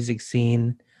think the music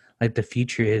scene, like the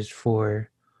future is for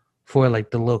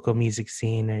like the local music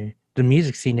scene or the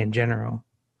music scene in general?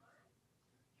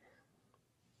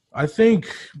 I think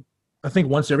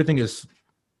once everything is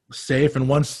safe and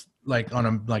once on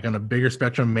a bigger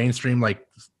spectrum, mainstream, like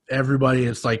everybody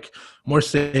is like more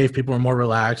safe, people are more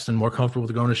relaxed and more comfortable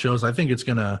with going to shows. I think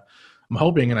I'm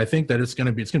hoping and I think that it's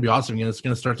gonna be awesome and it's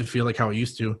gonna start to feel like how it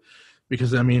used to.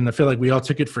 Because I mean, I feel like we all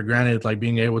took it for granted, like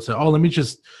being able to, I'm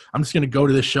just gonna go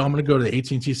to this show. I'm gonna go to the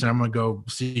AT&T Center. I'm gonna go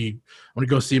see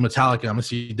Metallica. I'm gonna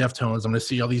see Deftones. I'm gonna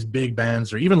see all these big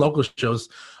bands or even local shows.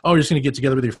 Oh, you're just gonna get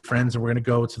together with your friends and we're gonna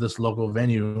go to this local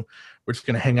venue. We're just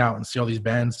gonna hang out and see all these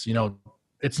bands. You know,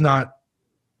 it's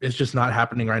just not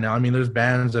happening right now. I mean, there's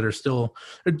bands that are still,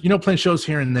 playing shows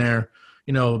here and there.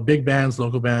 You know, big bands,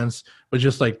 local bands, but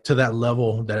just like to that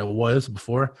level that it was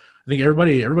before. I think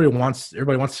everybody wants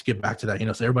to get back to that,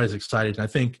 so everybody's excited. And I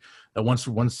think that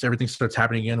once everything starts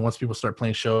happening again, once people start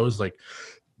playing shows, like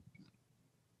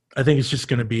I think it's just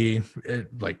going to be I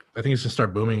think it's going to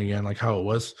start booming again, like how it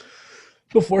was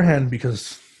beforehand,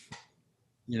 because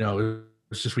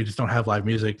it's just we just don't have live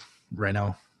music right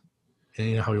now,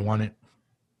 and how we want it.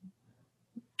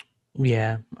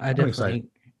 Yeah, I definitely.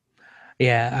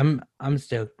 Yeah, I'm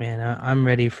stoked, man. I'm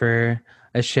ready for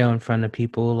a show in front of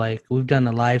people. Like we've done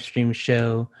a live stream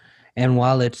show, and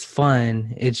while it's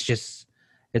fun, it's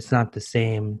not the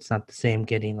same. It's not the same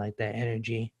getting like that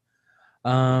energy.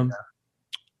 Um,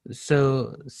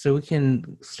 so we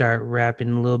can start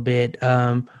rapping a little bit.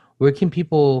 Where can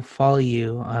people follow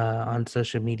you on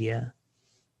social media?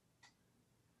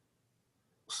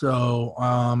 So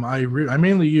I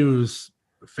mainly use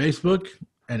Facebook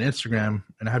and Instagram,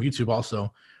 and I have YouTube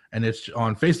also. And it's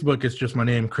on Facebook, it's just my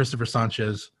name, Christopher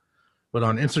Sanchez. But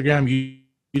on Instagram,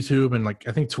 YouTube, and like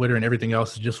I think Twitter and everything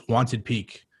else is just Wanted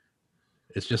Peak.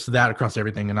 It's just that across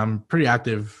everything, and I'm pretty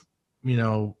active,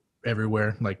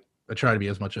 everywhere. Like I try to be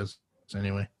as much as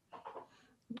anyway.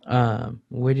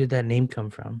 Where did that name come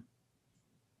from?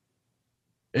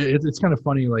 It's kind of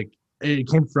funny. Like it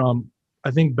came from,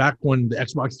 I think back when the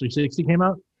Xbox 360 came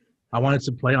out, I wanted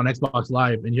to play on Xbox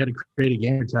Live, and you had to create a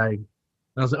gamer tag.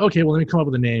 And I was like, okay, well, let me come up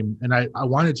with a name. And I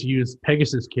wanted to use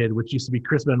Pegasus Kid, which used to be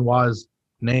Chris Benoit's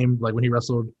name. Like when he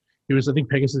wrestled, he was, I think,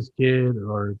 Pegasus Kid,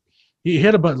 or he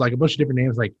had a bunch of different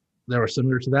names like that were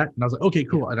similar to that. And I was like, okay,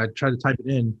 cool. And I tried to type it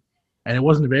in, and it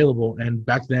wasn't available. And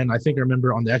back then, I think I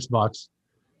remember on the Xbox,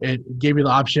 it gave you the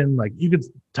option, like you could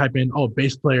type in,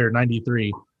 bass player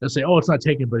 93. They'll say, it's not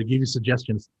taken, but it gave you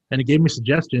suggestions. And it gave me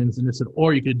suggestions, and it said,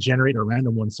 or you could generate a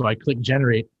random one. So I clicked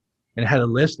generate, and it had a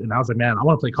list, and I was like, man, I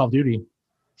want to play Call of Duty.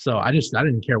 So I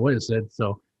didn't care what it said.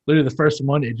 So literally the first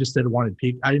one, it just said Wanted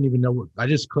Peak. I didn't even know I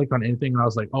just clicked on anything, and I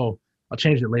was like, I'll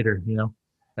change it later, And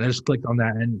I just clicked on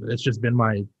that, and it's just been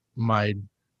my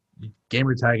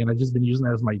gamer tag, and I've just been using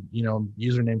that as my,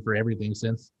 username for everything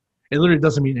since. It literally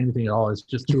doesn't mean anything at all. It's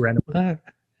just too random.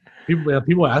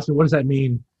 People ask me, what does that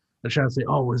mean? They're trying to say,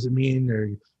 what does it mean? Or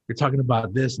you're talking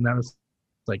about this and that. It's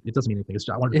like, it doesn't mean anything.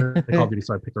 I wanted to play Call of Duty,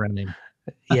 so I picked a random name.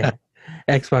 Yeah.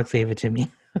 Xbox gave it to me.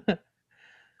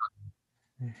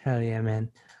 Hell yeah,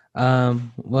 man.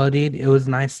 Well, dude, it was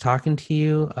nice talking to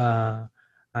you.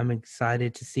 I'm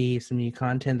excited to see some new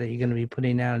content that you're going to be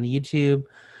putting out on YouTube,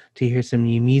 to hear some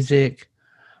new music.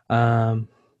 And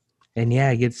yeah,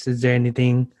 I guess, is there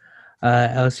anything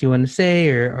else you want to say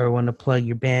or want to plug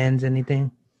your bands,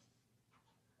 anything?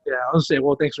 Yeah, I was say,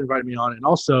 well, thanks for inviting me on. And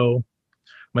also,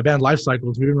 my band Life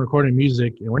Cycles, we've been recording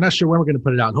music, and we're not sure when we're going to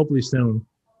put it out. Hopefully soon.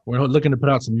 We're looking to put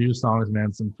out some new songs,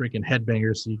 man, some freaking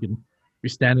headbangers, so you can be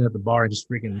standing at the bar and just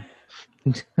freaking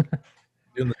doing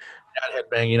the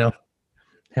headbang,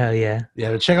 Hell yeah.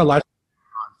 Yeah, check out Life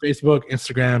on Facebook,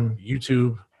 Instagram,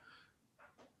 YouTube.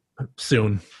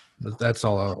 Soon. That's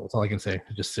all I can say.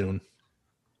 Just soon.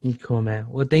 Cool, man.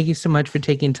 Well, thank you so much for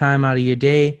taking time out of your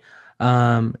day.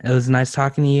 It was nice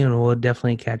talking to you, and we'll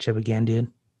definitely catch up again,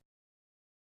 dude.